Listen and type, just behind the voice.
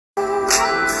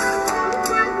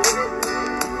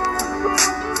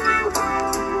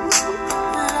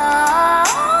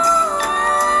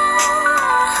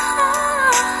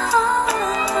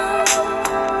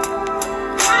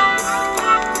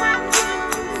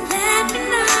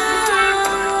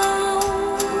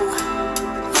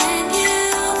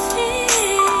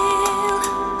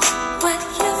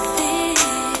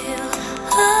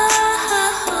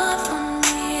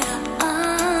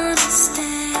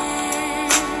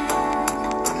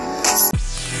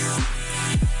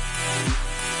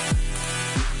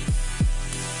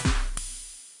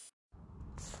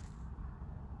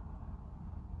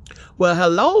Well,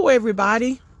 hello,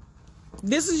 everybody.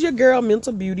 This is your girl,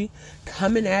 Mental Beauty,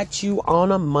 coming at you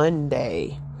on a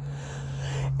Monday.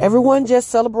 Everyone just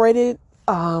celebrated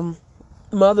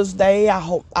Mother's Day. I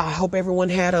hope everyone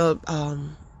had a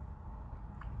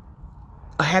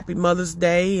happy Mother's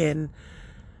Day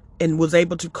and was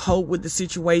able to cope with the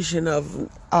situation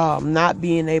of not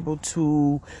being able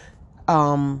to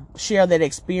share that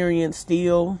experience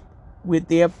still with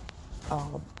their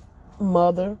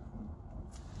mother,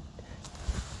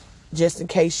 just in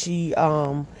case she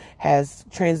has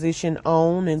transitioned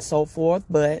on and so forth.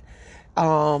 But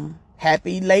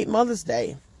happy late Mother's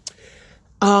Day.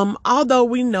 Although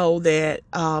we know that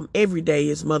every day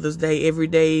is Mother's Day, every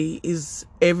day is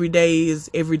every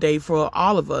day for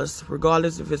all of us,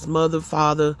 regardless if it's mother,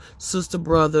 father, sister,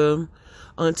 brother,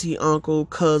 auntie, uncle,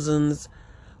 cousins,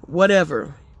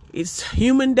 whatever. It's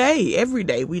human day. Every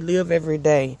day we live every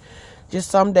day. Just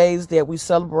some days that we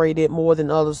celebrate it more than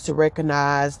others to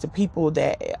recognize the people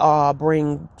that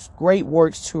bring great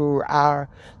works to our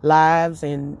lives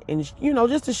and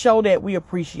just to show that we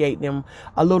appreciate them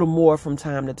a little more from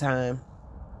time to time.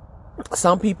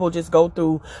 Some people just go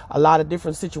through a lot of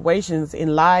different situations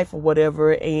in life or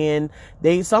whatever, and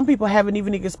some people haven't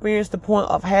even experienced the point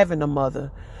of having a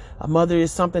mother. A mother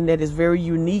is something that is very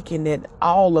unique and that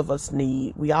all of us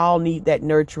need. We all need that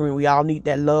nurturing. We all need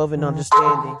that love and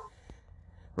understanding,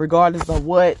 regardless of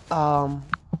what,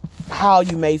 how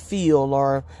you may feel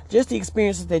or just the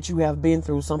experiences that you have been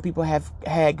through. Some people have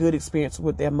had good experience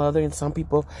with their mother and some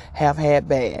people have had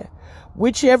bad.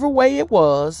 Whichever way it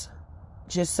was,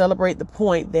 just celebrate the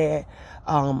point that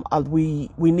we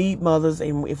need mothers,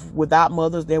 and if without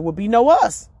mothers, there would be no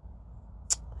us.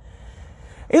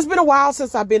 It's been a while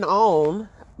since I've been on,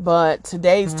 but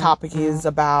today's topic is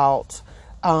about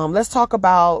let's talk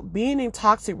about being in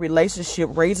toxic relationship,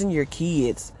 raising your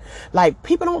kids. Like,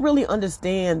 people don't really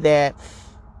understand that,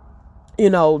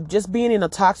 just being in a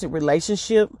toxic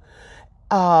relationship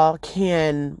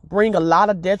can bring a lot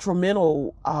of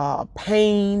detrimental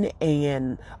pain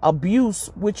and abuse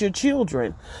with your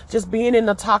children. Just being in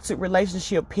a toxic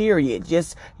relationship, period.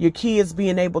 Just your kids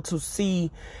being able to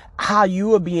see how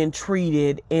you are being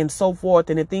treated and so forth,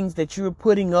 and the things that you're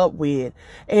putting up with,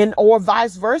 and or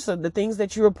vice versa, the things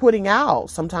that you're putting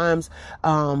out sometimes.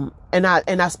 And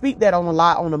I speak that on a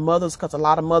lot on the mothers, because a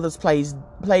lot of mothers plays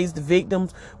the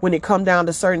victims when it comes down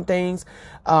to certain things.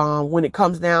 When it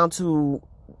comes down to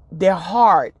their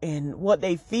heart and what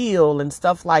they feel and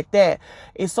stuff like that,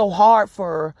 it's so hard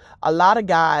for a lot of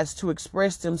guys to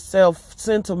express themselves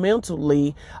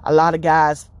sentimentally. A lot of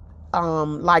guys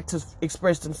like to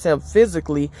express themselves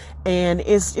physically, and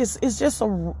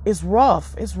it's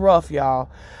rough, y'all.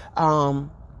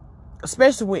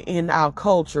 Especially in our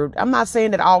culture. I'm not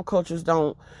saying that all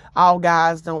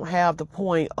guys don't have the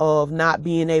point of not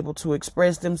being able to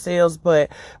express themselves,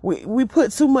 but we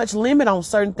put too much limit on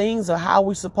certain things of how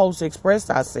we're supposed to express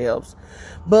ourselves.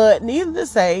 But needless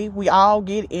to say, we all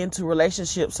get into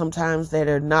relationships sometimes that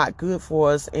are not good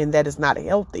for us, and that is not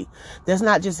healthy. That's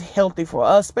not just healthy for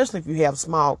us, especially if you have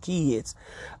small kids.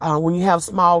 When you have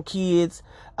small kids,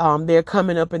 they're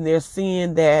coming up and they're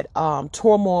seeing that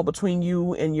turmoil between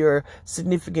you and your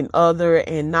significant other,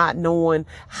 and not knowing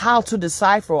how to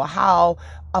decipher or how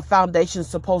a foundation is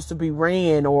supposed to be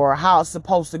ran, or how it's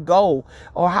supposed to go,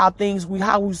 or how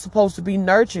we're supposed to be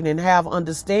nurtured and have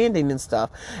understanding and stuff.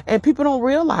 And people don't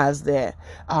realize that.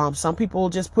 Some people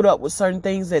just put up with certain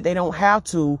things that they don't have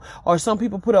to, or some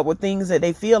people put up with things that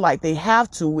they feel like they have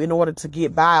to in order to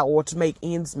get by or to make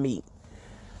ends meet.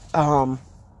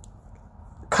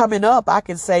 Coming up, I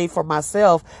can say for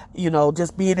myself,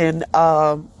 just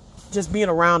being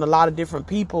around a lot of different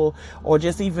people, or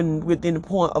just even within the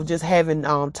point of just having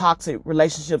toxic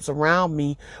relationships around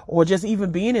me, or just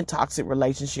even being in toxic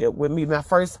relationship with me. My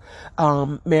first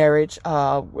marriage,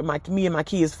 with me and my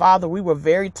kids' father, we were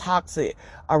very toxic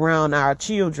around our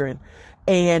children.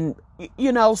 And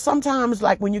sometimes,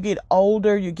 like, when you get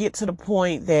older, you get to the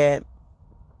point that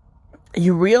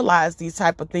you realize these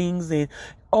type of things, and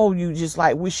you just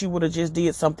like wish you would have just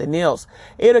did something else.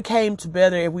 It have came to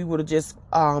better if we would have just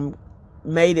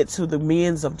made it to the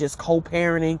means of just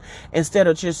co-parenting, instead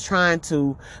of just trying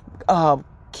to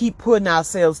keep putting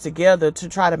ourselves together to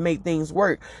try to make things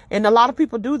work. And a lot of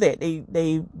people do that.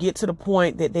 They get to the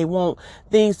point that they want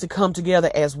things to come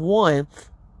together as one,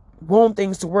 want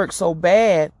things to work so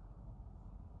bad.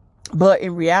 But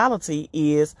in reality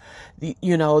is,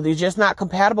 they're just not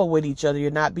compatible with each other.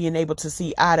 You're not being able to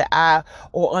see eye to eye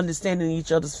or understanding each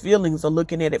other's feelings, or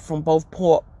looking at it from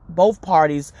both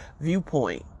parties'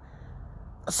 viewpoint.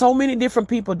 So many different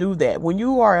people do that. When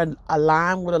you are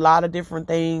aligned with a lot of different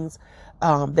things,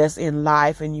 that's in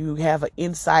life, and you have an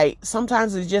insight.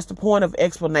 Sometimes it's just a point of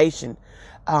explanation,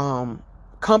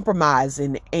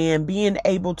 compromising, and being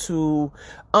able to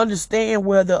understand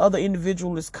where the other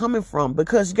individual is coming from.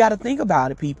 Because you got to think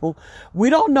about it, people. We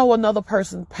don't know another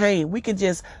person's pain. We can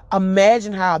just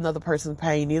imagine how another person's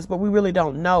pain is, but we really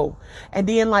don't know. And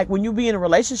then, like, when you be in a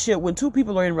relationship, when two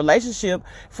people are in a relationship,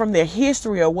 from their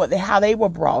history or how they were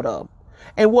brought up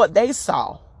and what they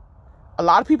saw. A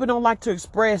lot of people don't like to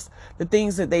express the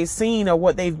things that they've seen or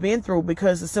what they've been through,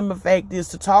 because the simple fact is,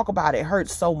 to talk about it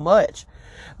hurts so much.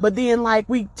 But then, like,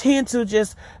 we tend to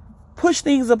just push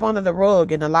things up under the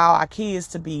rug and allow our kids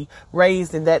to be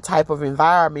raised in that type of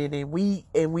environment, and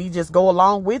we just go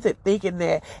along with it, thinking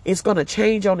that it's going to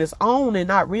change on its own, and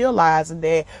not realizing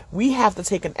that we have to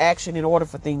take an action in order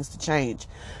for things to change.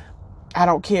 I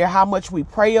don't care how much we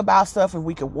pray about stuff, and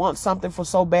we can want something for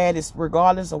so bad, it's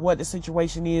regardless of what the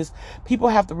situation is. People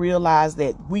have to realize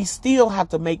that we still have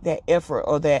to make that effort,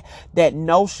 or that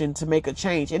notion to make a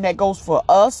change. And that goes for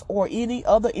us or any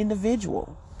other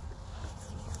individual.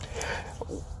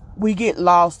 We get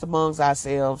lost amongst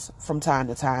ourselves from time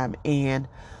to time, and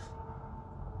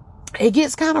it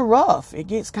gets kind of rough.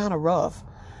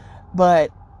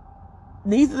 But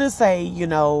needless to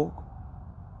say,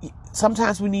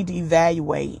 sometimes we need to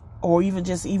evaluate, or even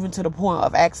to the point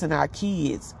of asking our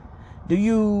kids,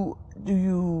 how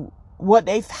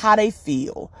they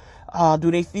feel.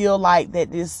 Do they feel like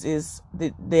that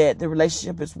that the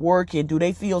relationship is working? Do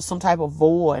they feel some type of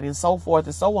void, and so forth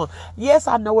and so on? Yes,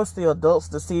 I know it's the adult's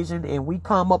decision, and we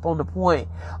come up on the point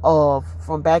of,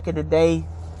 from back in the day,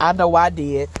 I know I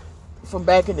did, from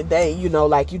back in the day,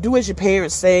 like, you do as your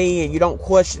parents say, and you don't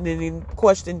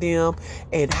question them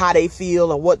and how they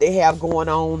feel and what they have going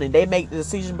on, and they make the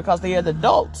decision because they are the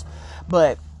adults.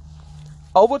 But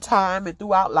over time, and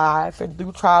throughout life, and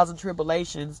through trials and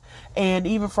tribulations, and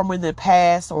even from in the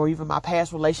past, or even my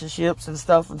past relationships and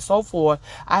stuff and so forth,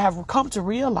 I have come to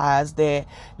realize that,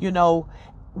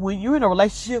 when you're in a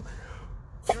relationship,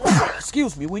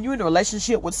 when you're in a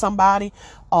relationship with somebody,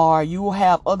 or you will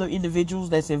have other individuals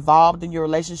that's involved in your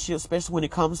relationship, especially when it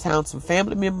comes down to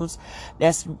family members,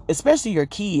 that's especially your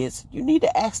kids, you need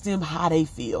to ask them how they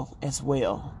feel as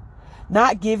well.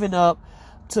 Not giving up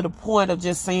to the point of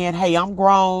just saying, hey, I'm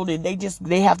grown, and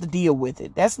they have to deal with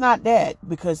it. That's not that,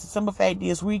 because the simple fact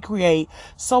is, we create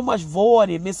so much void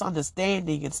and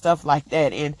misunderstanding and stuff like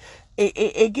that. And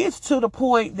it gets to the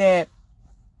point that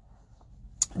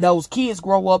those kids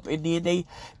grow up, and then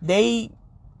they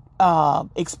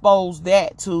expose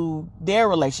that to their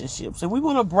relationships. And we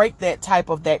want to break that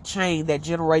chain, that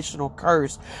generational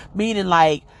curse, meaning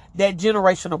like that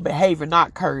generational behavior,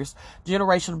 not curse,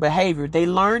 generational behavior. They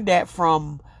learned that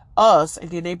from us,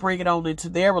 and then they bring it on into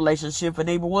their relationship, and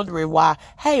they were wondering why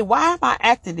am I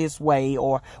acting this way,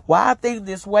 or why I think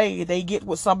this way. They get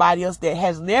with somebody else that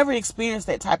has never experienced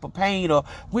that type of pain, or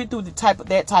went through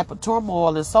that type of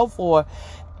turmoil and so forth.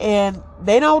 And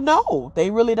they don't know. They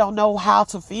really don't know how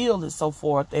to feel and so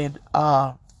forth. And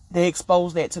they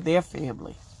expose that to their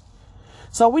family.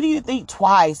 So we need to think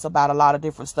twice about a lot of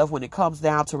different stuff when it comes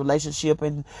down to relationship.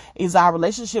 And is our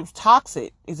relationships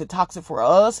toxic? Is it toxic for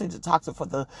us? Is it toxic for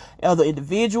the other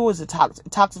individual? Is it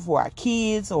toxic for our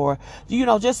kids? Or,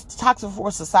 just toxic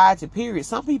for society, period.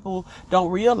 Some people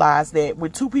don't realize that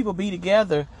when two people be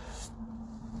together,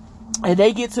 and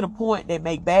they get to the point they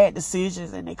make bad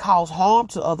decisions and they cause harm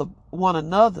to one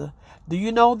another, do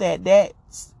you know that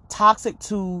that's toxic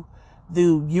to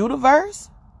the universe?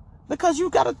 Because you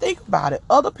got to think about it.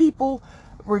 Other people,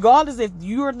 regardless if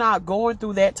you're not going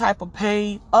through that type of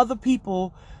pain, other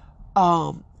people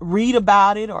read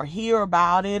about it or hear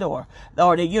about it, or they,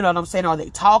 or they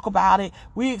talk about it.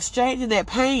 We're exchanging that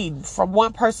pain from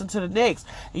one person to the next.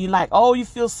 And you're like, oh, you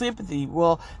feel sympathy.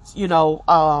 Well,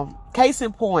 case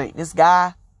in point, this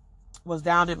guy was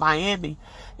down in Miami,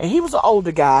 and he was an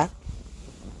older guy,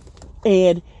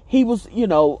 and he was,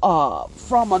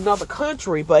 from another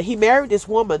country, but he married this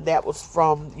woman that was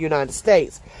from the United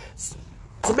States.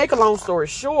 To make a long story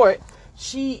short,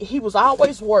 he was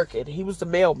always working. He was the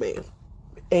mailman.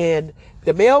 And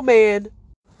the mailman,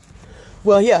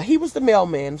 he was the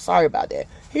mailman. Sorry about that.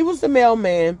 He was the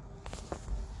mailman.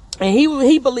 And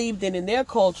he believed in their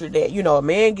culture that, a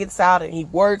man gets out and he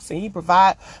works and he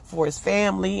provides for his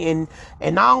family. And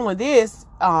not only this,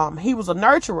 he was a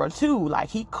nurturer too. Like,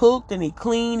 he cooked and he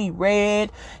cleaned, he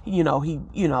read, he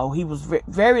was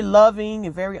very loving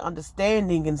and very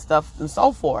understanding and stuff and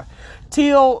so forth,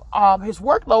 till his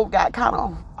workload got kind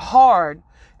of hard.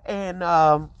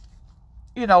 And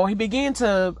he began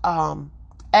to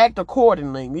act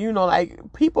accordingly. You know,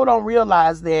 like, people don't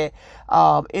realize that,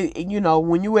 you know,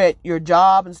 when you at your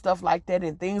job and stuff like that,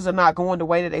 and things are not going the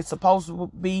way that they supposed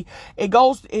to be, it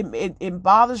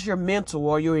bothers your mental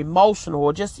or your emotional,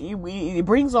 or just, it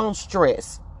brings on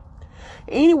stress.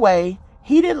 Anyway,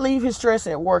 he didn't leave his stress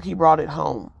at work. He brought it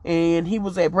home, and he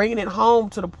was bringing it home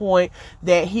to the point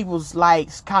that he was like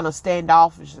kind of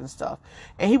standoffish and stuff.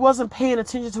 And he wasn't paying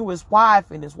attention to his wife,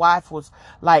 and his wife was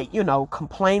like, you know,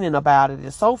 complaining about it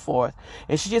and so forth.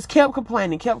 And she just kept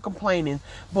complaining.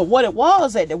 But what it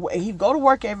was, that he'd go to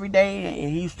work every day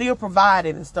and he still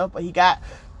provided and stuff, but he got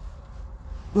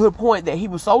to the point that he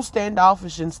was so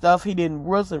standoffish and stuff,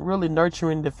 wasn't really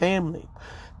nurturing the family.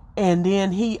 And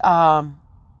then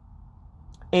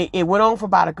it went on for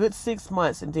about a good 6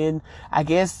 months. And then I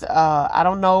guess, I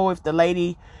don't know if the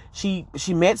lady, she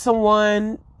met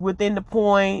someone within the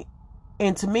point.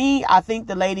 And to me, I think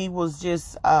the lady was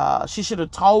just, she should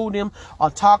have told him or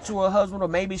talked to her husband, or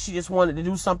maybe she just wanted to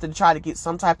do something to try to get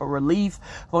some type of relief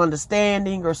or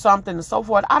understanding or something and so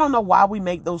forth. I don't know why we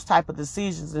make those type of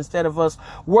decisions instead of us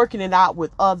working it out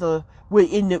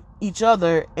within each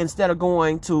other, instead of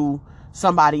going to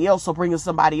somebody else or bringing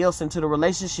somebody else into the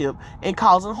relationship and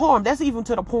causing harm. That's even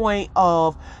to the point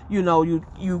of, you know,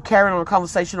 you carrying on a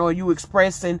conversation, or you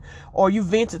expressing, or you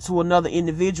vented to another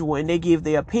individual and they give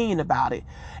their opinion about it.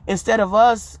 Instead of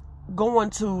us going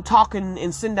to talking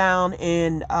and sitting down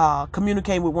and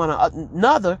communicate with one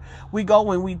another, we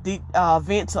go and we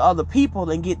vent to other people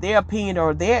and get their opinion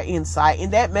or their insight,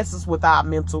 and that messes with our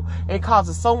mental and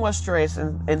causes so much stress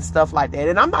and stuff like that.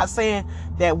 And I'm not saying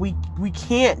that we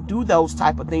can't do those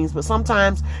type of things, but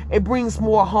sometimes it brings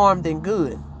more harm than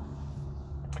good.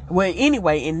 Well,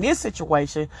 anyway, in this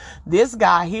situation, this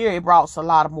guy here, it brought a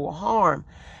lot of more harm.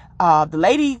 The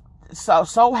lady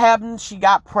so happened she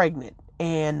got pregnant.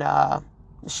 And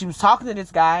she was talking to this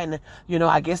guy, and, you know,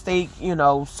 I guess they, you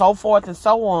know, so forth and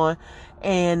so on.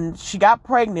 And she got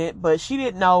pregnant, but she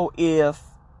didn't know if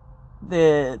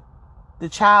the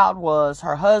child was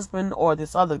her husband or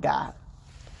this other guy.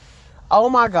 Oh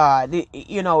my God.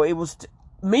 You know, it was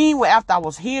me, after I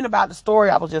was hearing about the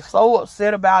story, I was just so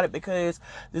upset about it, because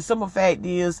the simple fact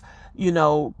is, you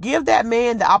know, give that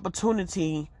man the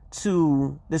opportunity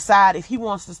to decide if he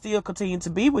wants to still continue to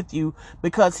be with you,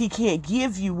 because he can't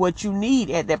give you what you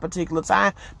need at that particular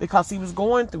time because he was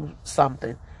going through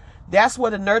something. That's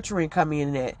where the nurturing come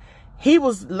in at. He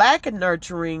was lacking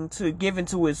nurturing to give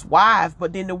into his wife,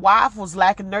 but then the wife was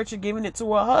lacking nurture giving it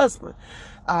to her husband.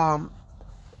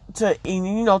 To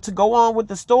go on with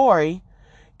the story,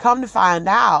 come to find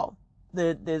out,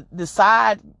 the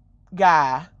side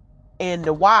guy and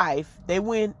the wife, they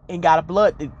went and got a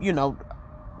blood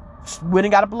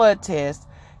test,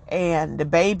 and the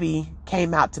baby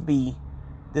came out to be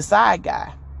the side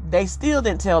guy. They still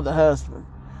didn't tell the husband.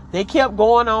 They kept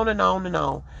going on and on and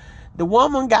on. The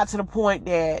woman got to the point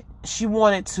that she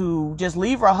wanted to just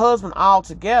leave her husband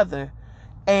altogether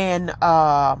and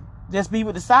just be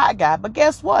with the side guy. But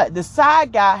guess what? The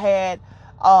side guy had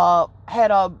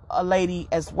a lady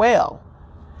as well.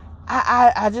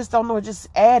 I just don't know. Just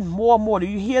add more and more. Do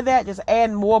you hear that? Just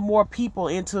add more and more people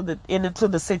into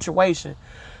the situation.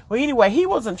 Well, anyway, he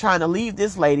wasn't trying to leave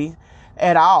this lady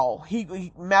at all.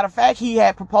 Matter of fact, he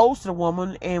had proposed to the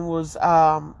woman and was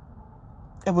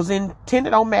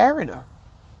intended on marrying her.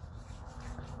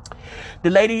 The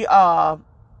lady, the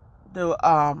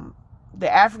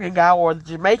African guy or the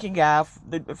Jamaican guy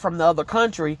from the other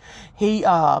country, he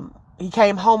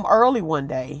came home early one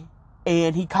day.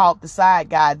 And he caught the side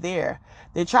guy there.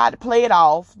 They tried to play it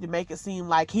off to make it seem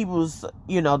like he was,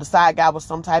 the side guy was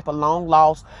some type of long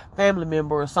lost family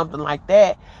member or something like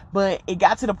that. But it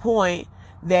got to the point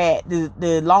that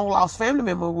the long lost family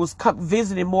member was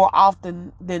visiting more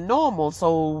often than normal.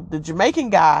 So the Jamaican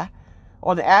guy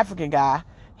or the African guy,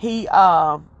 he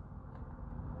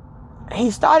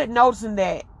started noticing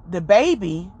that the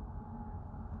baby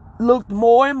looked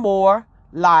more and more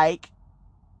like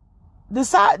the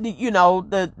side,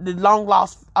 the long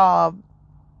lost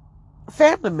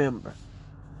family member.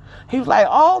 He was like,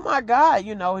 oh my God,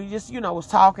 he just, was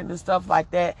talking and stuff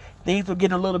like that. Things were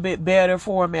getting a little bit better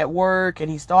for him at work. And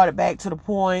he started back to the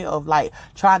point of like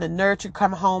trying to nurture,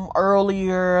 come home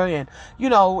earlier and,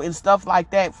 and stuff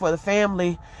like that for the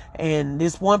family. And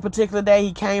this one particular day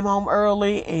he came home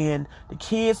early and the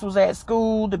kids was at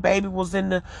school. The baby was in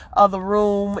the other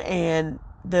room, and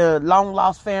the long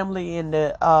lost family and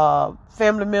the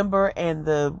family member and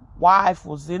the wife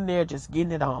was in there just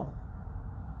getting it on.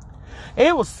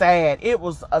 It was sad. It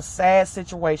was a sad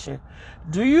situation.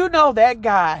 Do you know that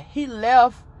guy, he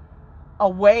left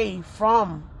away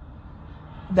from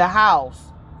the house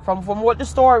from what the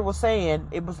story was saying,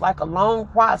 it was like a long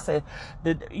process.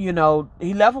 That, you know,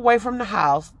 he left away from the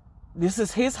house. This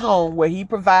is his home where he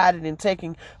provided and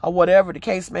taking, or whatever the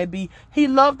case may be. He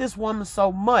loved this woman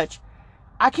so much.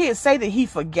 I can't say that he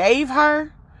forgave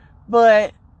her,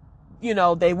 but, you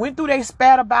know, they went through, they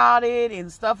spat about it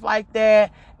and stuff like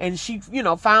that. And she, you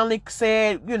know, finally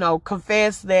said, you know,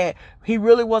 confessed that he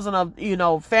really wasn't a, you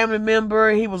know, family member.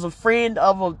 He was a friend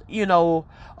of a, you know,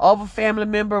 of a family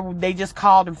member. They just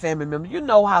called him family member. You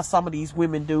know how some of these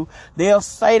women do. They'll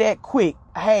say that quick.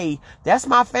 Hey, that's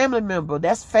my family member.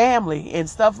 That's family and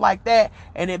stuff like that.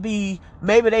 And it be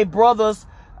maybe they brothers,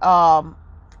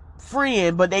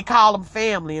 friend, but they call them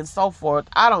family and so forth.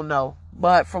 I don't know.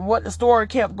 But from what the story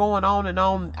kept going on and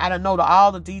on, I don't know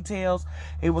all the details.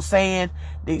 It was saying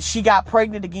that she got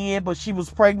pregnant again, but she was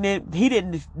pregnant. He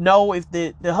didn't know if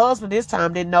the husband this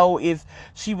time didn't know if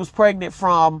she was pregnant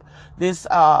from this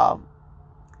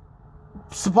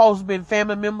supposed to be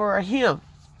family member or him.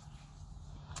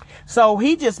 So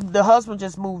the husband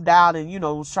just moved out and, you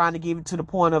know, was trying to give it to the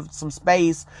point of some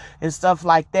space and stuff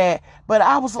like that. But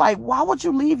I was like, why would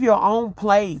you leave your own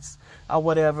place or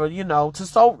whatever, you know, to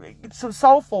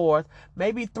so forth.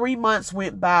 Maybe 3 months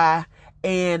went by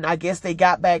and I guess they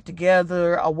got back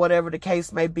together or whatever the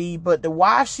case may be. But the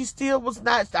wife, she still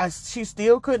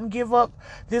couldn't give up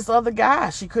this other guy.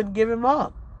 She couldn't give him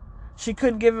up. She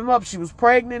was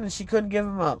pregnant and she couldn't give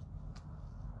him up.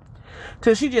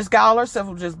 Till she just got herself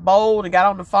was just bold and got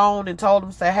on the phone and told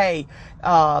him, say, hey,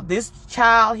 this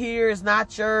child here is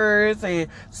not yours and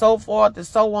so forth and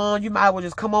so on. You might well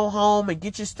just come on home and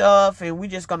get your stuff and we're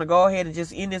just going to go ahead and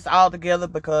just end this all together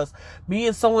because me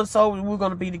and so, we're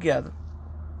going to be together.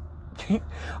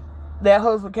 That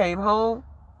husband came home,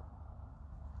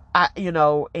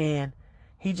 and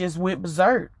he just went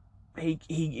berserk. He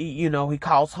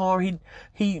caused harm.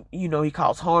 He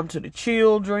caused harm to the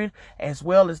children as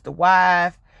well as the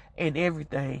wife and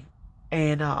everything.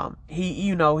 And,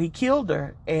 he killed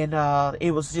her. And,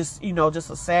 it was just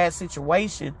a sad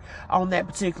situation on that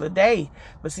particular day.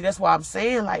 But see, that's why I'm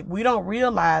saying, like, we don't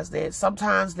realize that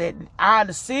sometimes that our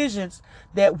decisions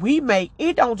that we make,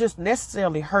 it don't just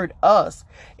necessarily hurt us.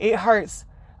 It hurts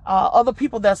other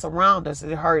people that's around us.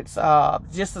 It hurts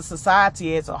just the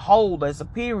society as a whole, as a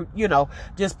period,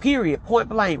 just period, point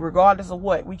blank, regardless of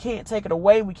what. We can't take it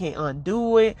away. We can't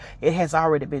undo it. It has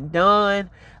already been done.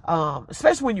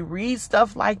 Especially when you read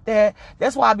stuff like that.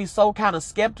 That's why I be so kind of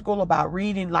skeptical about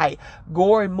reading like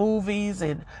gory movies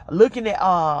and looking at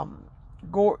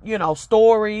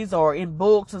stories or in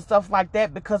books and stuff like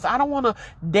that, because I don't want to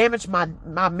damage my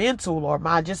mental or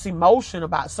my just emotion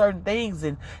about certain things,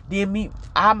 and then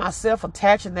I myself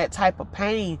attaching that type of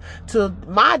pain to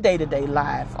my day-to-day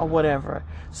life or whatever.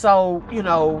 So,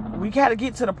 we got to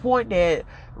get to the point that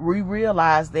we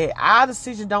realize that our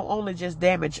decision don't only just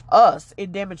damage us,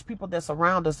 it damage people that's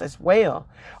around us as well,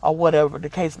 or whatever the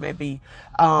case may be.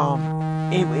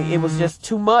 It was just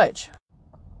too much.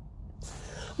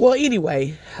 Well,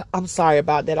 anyway, I'm sorry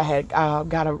about that. I had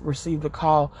got to receive the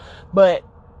call. But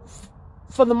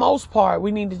for the most part,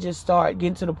 we need to just start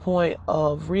getting to the point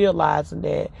of realizing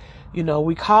that,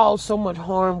 we cause so much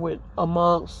harm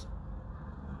amongst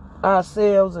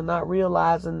ourselves and not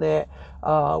realizing that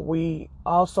we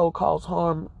also cause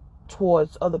harm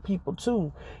towards other people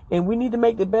too. And we need to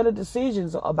make the better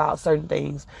decisions about certain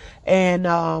things.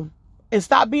 And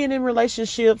stop being in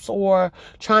relationships or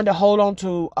trying to hold on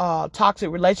to toxic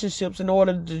relationships in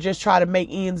order to just try to make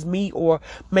ends meet or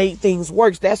make things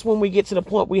work. That's when we get to the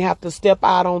point we have to step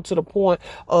out onto the point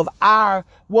of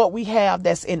what we have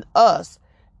that's in us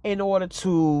in order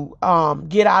to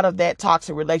get out of that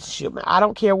toxic relationship. I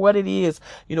don't care what it is.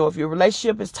 If your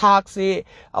relationship is toxic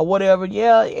or whatever,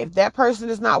 if that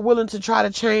person is not willing to try to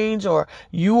change or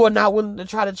you are not willing to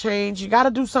try to change, you got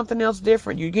to do something else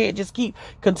different. You can't just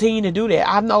continue to do that.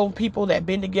 I've known people that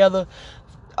been together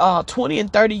 20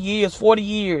 and 30 years, 40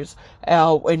 years,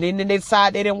 and then they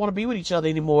decide they didn't want to be with each other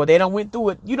anymore. They done went through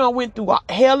it. Went through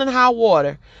hell and high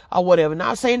water or whatever.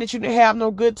 Not saying that you didn't have no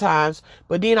good times,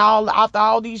 but then after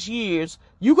all these years,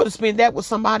 you could have spent that with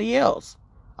somebody else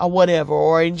or whatever,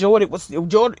 or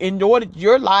enjoyed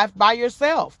your life by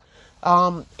yourself.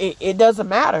 It doesn't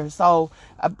matter. So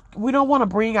we don't want to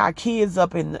bring our kids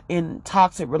up in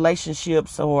toxic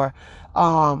relationships or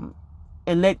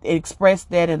and express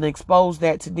that and expose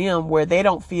that to them where they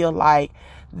don't feel like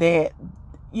that,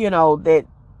 that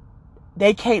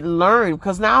they can't learn,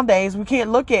 because nowadays we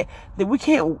can't look at that. We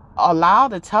can't allow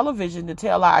the television to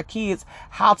tell our kids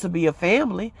how to be a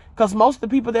family, because most of the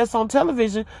people that's on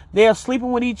television, they're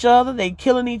sleeping with each other, they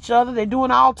killing each other, they're doing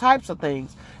all types of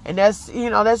things. And that's,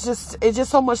 it's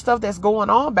just so much stuff that's going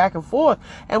on back and forth.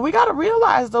 And we got to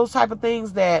realize those type of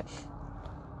things, that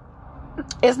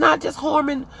it's not just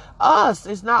harming us.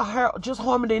 It's not just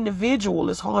harming the individual.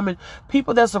 It's harming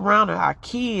people that's around her, our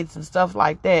kids and stuff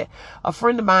like that. A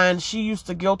friend of mine, she used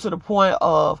to go to the point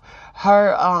of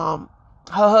her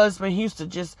husband, he used to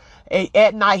just,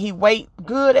 at night, he wait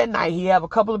good at night. He have a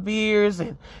couple of beers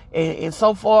and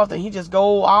so forth. And he just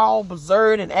go all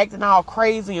berserk and acting all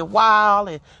crazy and wild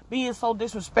and being so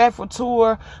disrespectful to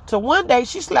her. To one day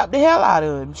she slapped the hell out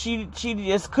of him. She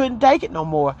just couldn't take it no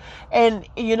more. And,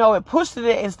 it pushed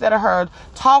it, instead of her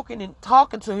talking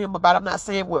to him about, I'm not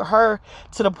saying with her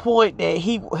to the point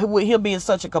that with him being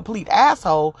such a complete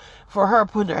asshole, for her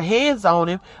putting her hands on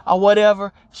him or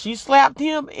whatever, she slapped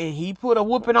him and he put a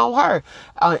whooping on her,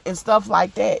 and stuff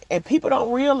like that. And people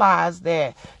don't realize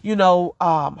that,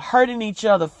 hurting each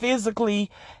other physically,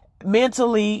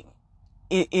 mentally,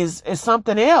 is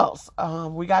something else.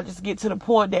 We got to just get to the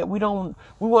point that we don't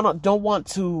want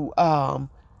to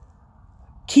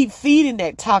keep feeding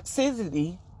that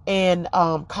toxicity and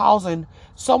causing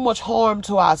so much harm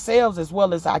to ourselves as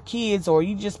well as our kids, or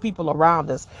just people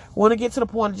around us. We want to get to the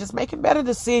point of just making better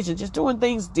decisions, just doing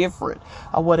things different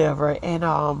or whatever,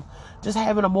 and just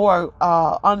having a more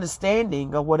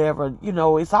understanding or whatever.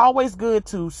 It's always good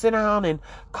to sit down and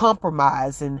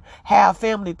compromise and have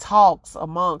family talks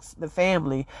amongst the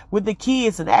family with the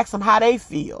kids and ask them how they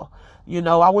feel.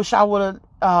 I wish I would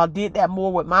have did that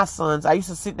more with my sons. I used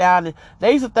to sit down, and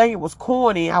they used to think it was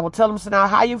corny. I would tell them, sit down,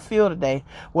 how you feel today?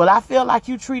 Well, I feel like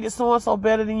you treated so-and-so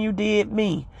better than you did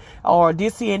me, or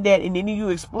this and that. And then you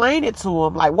explain it to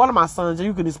them. Like one of my sons,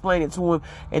 you can explain it to him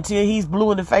until he's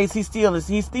blue in the face. He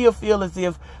still feel as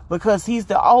if, because he's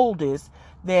the oldest,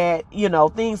 that,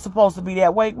 things supposed to be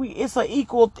that way. It's an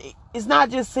equal it's not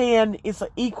just saying it's an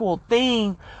equal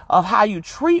thing of how you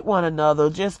treat one another.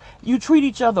 Just you treat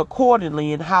each other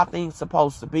accordingly and how things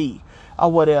supposed to be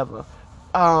or whatever.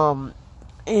 And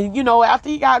after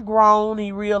he got grown,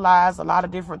 he realized a lot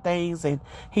of different things, and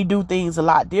he do things a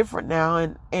lot different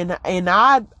now. And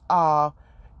I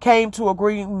came to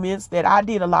agreements that I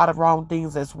did a lot of wrong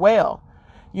things as well.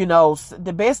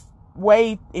 The best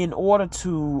way in order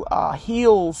to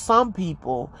heal some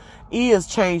people is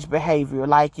change behavior,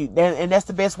 and that's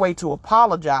the best way to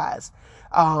apologize.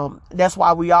 That's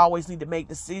why we always need to make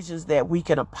decisions that we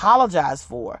can apologize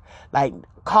for, like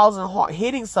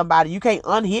hitting somebody. You can't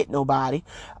unhit nobody,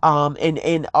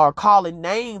 and or calling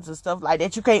names and stuff like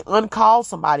that. You can't uncall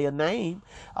somebody a name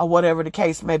or whatever the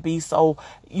case may be. So,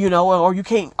 or you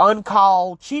can't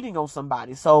uncall cheating on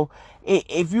somebody. So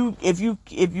if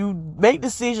you make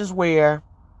decisions where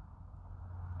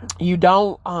you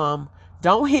don't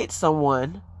hit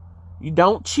someone, you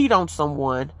don't cheat on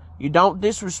someone, you don't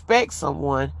disrespect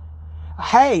someone,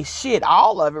 hey, shit,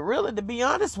 all of it, really, to be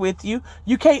honest with you,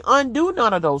 you can't undo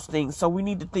none of those things. So we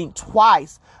need to think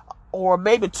twice, or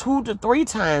maybe 2 to 3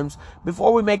 times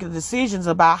before we make the decisions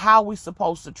about how we're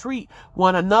supposed to treat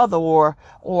one another, or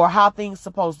how things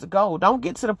supposed to go. Don't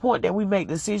get to the point that we make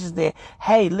decisions that,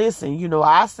 hey, listen,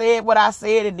 I said what I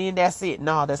said and then that's it.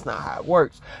 No, that's not how it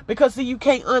works. Because see, you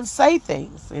can't unsay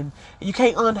things, and you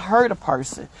can't unhurt a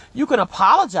person. You can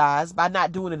apologize by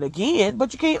not doing it again,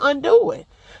 but you can't undo it.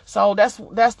 So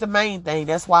that's the main thing.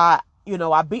 That's why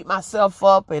I beat myself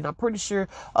up, and I'm pretty sure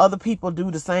other people do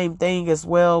the same thing as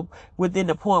well, within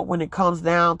the point when it comes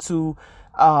down to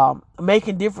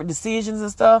making different decisions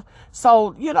and stuff.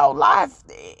 So, life,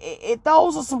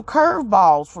 those are some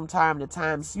curveballs from time to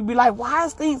time. So you be like, why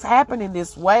is things happening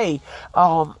this way?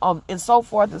 And so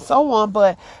forth and so on.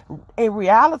 But in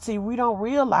reality, we don't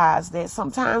realize that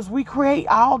sometimes we create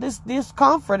all this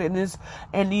discomfort and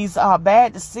these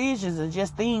bad decisions and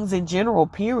just things in general,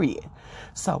 period.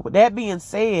 So with that being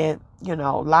said,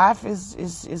 life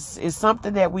is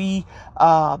something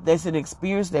that that's an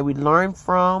experience that we learn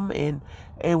from, and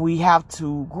we have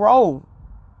to grow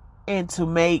and to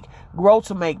make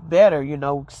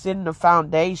better, setting the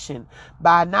foundation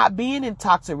by not being in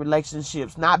toxic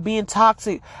relationships, not being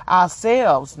toxic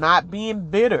ourselves, not being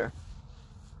bitter.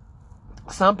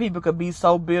 Some people could be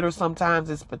so bitter sometimes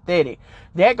it's pathetic.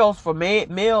 That goes for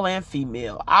male and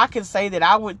female. I can say that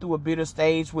I went through a bitter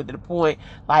stage with the point,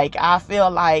 like, I feel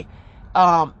like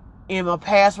in my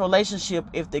past relationship,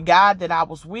 if the guy that I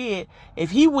was with,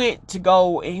 if he went to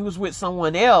go and he was with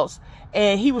someone else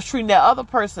and he was treating that other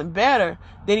person better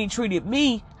than he treated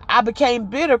me, I became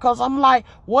bitter because I'm like,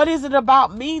 what is it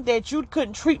about me that you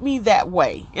couldn't treat me that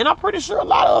way? And I'm pretty sure a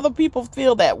lot of other people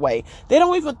feel that way. They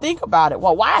don't even think about it.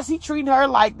 Well, why is he treating her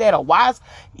like that? Or why is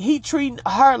he treating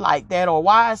her like that? Or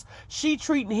why is she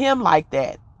treating him like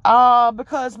that?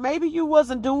 Because maybe you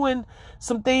wasn't doing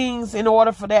some things in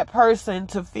order for that person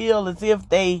to feel as if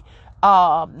they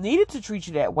needed to treat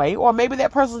you that way. Or maybe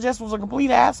that person just was a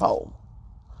complete asshole.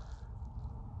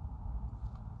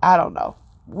 I don't know.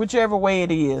 Whichever way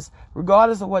it is,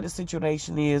 regardless of what the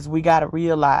situation is, we got to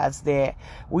realize that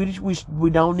we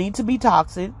don't need to be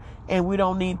toxic, and we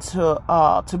don't need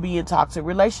to be in toxic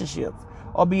relationships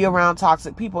or be around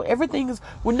toxic people. Everything is,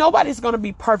 well, nobody's going to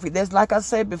be perfect. There's, like I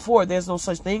said before, there's no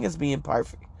such thing as being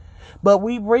perfect. But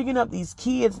we bringing up these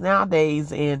kids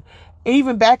nowadays, and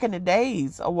even back in the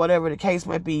days or whatever the case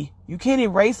might be, you can't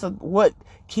erase what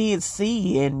kids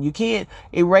see, and you can't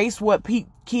erase what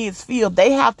kids feel.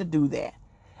 They have to do that.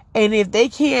 And if they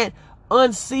can't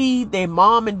unsee their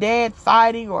mom and dad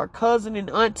fighting, or cousin and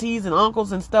aunties and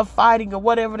uncles and stuff fighting, or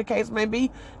whatever the case may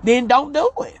be, then don't do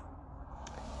it.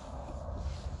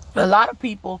 A lot of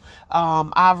people,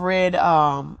 I've read,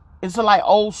 it's like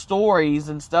old stories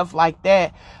and stuff like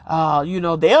that.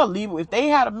 They'll leave, if they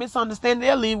had a misunderstanding,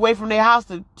 they'll leave away from their house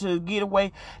to get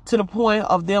away, to the point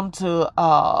of them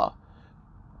to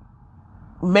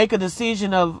make a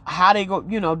decision of how they go,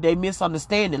 they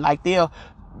misunderstanding. Like they'll,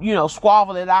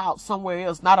 squabble it out somewhere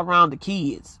else, not around the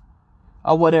kids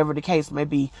or whatever the case may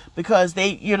be, because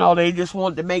they just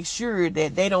want to make sure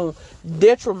that they don't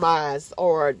detriment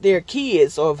or their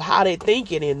kids of how they're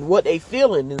thinking and what they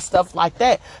feeling and stuff like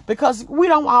that, because we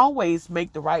don't always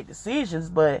make the right decisions.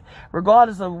 But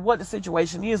regardless of what the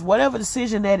situation is, whatever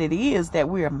decision that it is that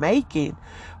we are making,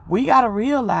 we got to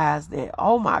realize that,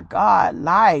 oh my God,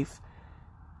 life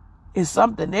is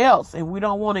something else, and we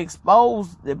don't want to expose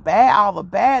all the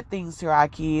bad things to our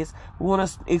kids. We want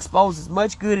to expose as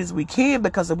much good as we can,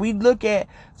 because if we look at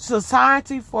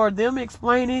society for them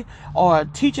explaining or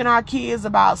teaching our kids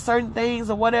about certain things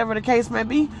or whatever the case may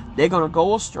be, they're going to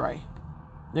go astray.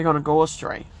 They're going to go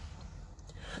astray.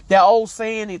 That old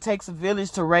saying, it takes a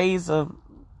village to raise a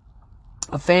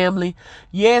family.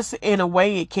 Yes, in a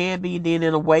way it can be, then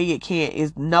in a way it can't.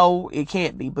 It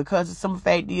can't be, because some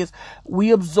fact is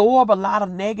we absorb a lot of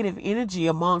negative energy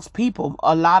amongst people,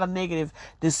 a lot of negative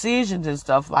decisions and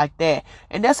stuff like that.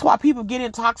 And that's why people get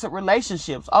in toxic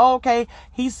relationships. Oh, okay,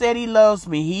 he said he loves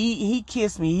me, he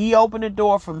kissed me, he opened the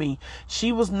door for me,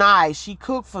 she was nice, she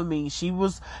cooked for me, she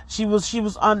was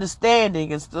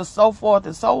understanding, and so forth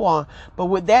and so on. But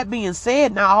with that being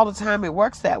said, not all the time it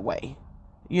works that way.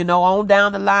 On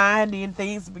down the line, then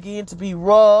things begin to be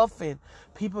rough, and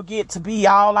people get to be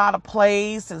all out of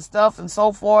place and stuff and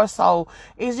so forth. So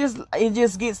it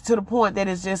just gets to the point that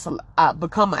it's just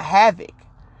become a havoc,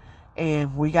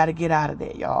 and we got to get out of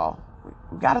that, y'all.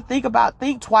 We got to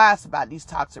think twice about these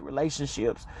toxic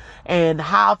relationships and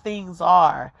how things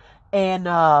are,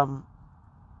 and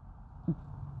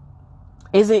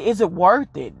is it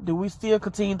worth it? Do we still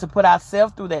continue to put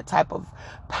ourselves through that type of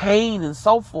pain and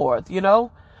so forth?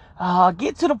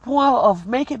 Get to the point of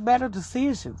making better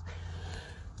decisions.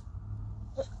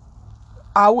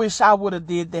 I wish I would have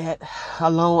did that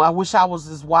alone. I wish I was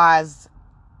as wise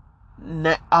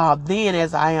then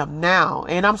as I am now.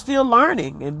 And I'm still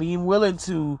learning and being willing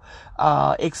to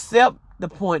accept the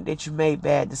point that you made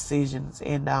bad decisions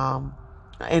and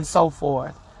so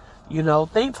forth.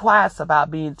 Think twice about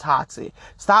being toxic.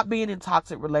 Stop being in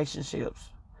toxic relationships.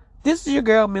 This is your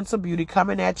girl, Mental Beauty,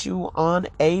 coming at you on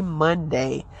a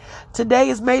Monday. Today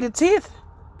is May the 10th.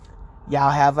 Y'all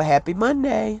have a happy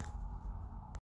Monday.